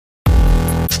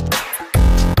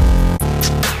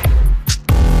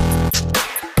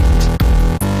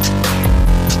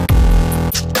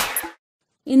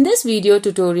In this video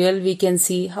tutorial, we can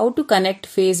see how to connect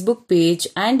Facebook page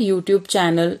and YouTube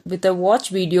channel with a watch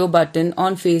video button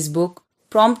on Facebook,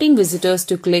 prompting visitors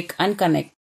to click and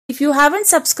connect. If you haven't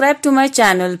subscribed to my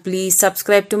channel, please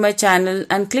subscribe to my channel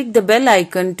and click the bell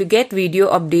icon to get video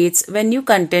updates when new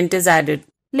content is added.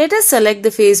 Let us select the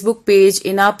Facebook page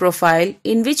in our profile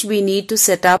in which we need to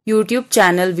set up YouTube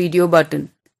channel video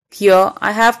button. Here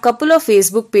I have couple of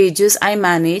Facebook pages I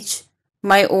manage,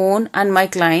 my own and my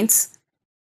clients.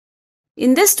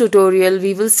 In this tutorial,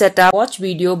 we will set up watch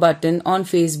video button on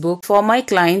Facebook for my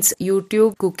client's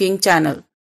YouTube cooking channel.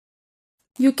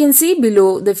 You can see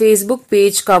below the Facebook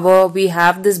page cover we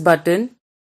have this button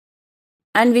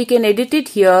and we can edit it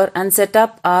here and set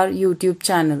up our YouTube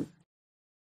channel.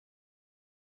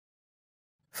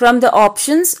 From the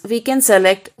options, we can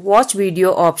select watch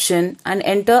video option and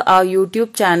enter our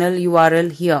YouTube channel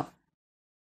URL here.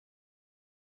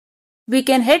 We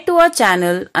can head to our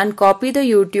channel and copy the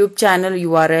YouTube channel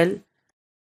URL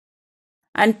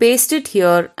and paste it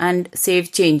here and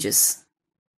save changes.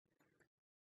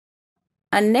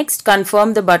 And next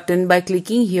confirm the button by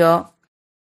clicking here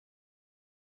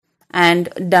and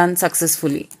done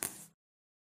successfully.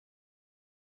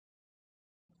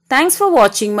 Thanks for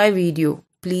watching my video.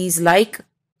 Please like,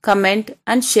 comment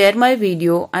and share my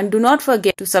video and do not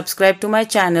forget to subscribe to my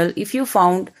channel if you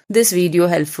found this video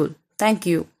helpful. Thank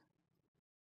you.